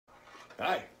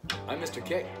Hi, I'm Mr.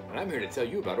 K, and I'm here to tell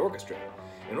you about orchestra.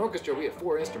 In orchestra, we have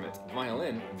 4 instruments: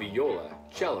 violin, viola,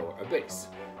 cello, or bass.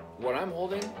 What I'm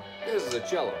holding is a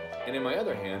cello, and in my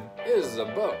other hand is a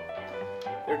bow.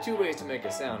 There are 2 ways to make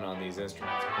a sound on these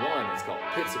instruments. One is called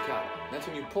pizzicato. That's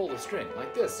when you pull the string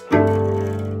like this,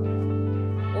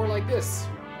 or like this,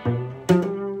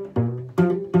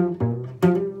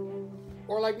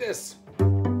 or like this.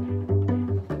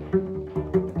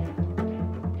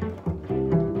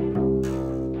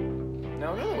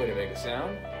 Now another way to make a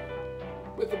sound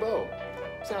with the bow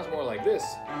sounds more like this.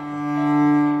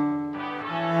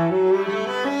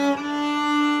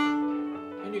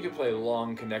 And you can play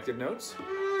long connected notes.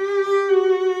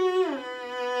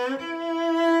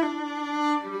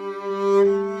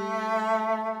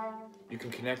 You can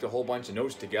connect a whole bunch of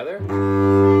notes together.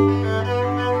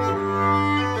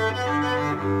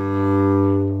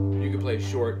 You can play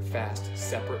short, fast,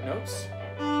 separate notes.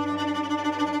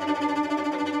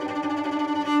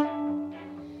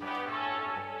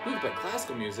 You can play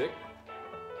classical music,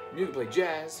 you can play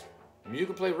jazz, you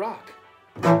can play rock.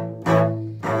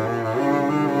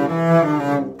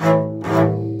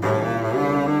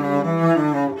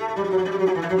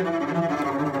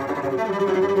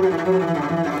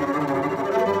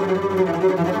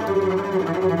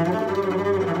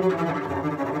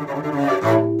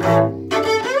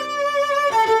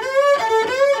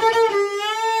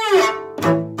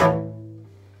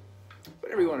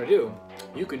 Whatever you want to do,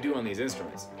 you can do on these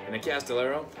instruments. In a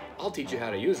Castellero, I'll teach you how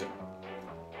to use them.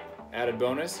 Added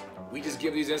bonus, we just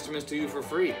give these instruments to you for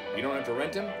free. You don't have to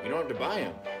rent them, you don't have to buy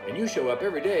them. And you show up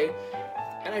every day,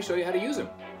 and I show you how to use them.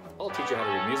 I'll teach you how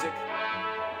to read music,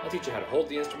 I'll teach you how to hold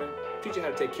the instrument, teach you how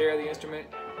to take care of the instrument,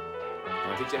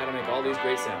 and I'll teach you how to make all these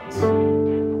great sounds.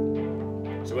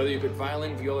 So whether you pick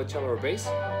violin, viola, cello, or bass,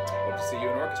 hope to see you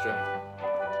in orchestra.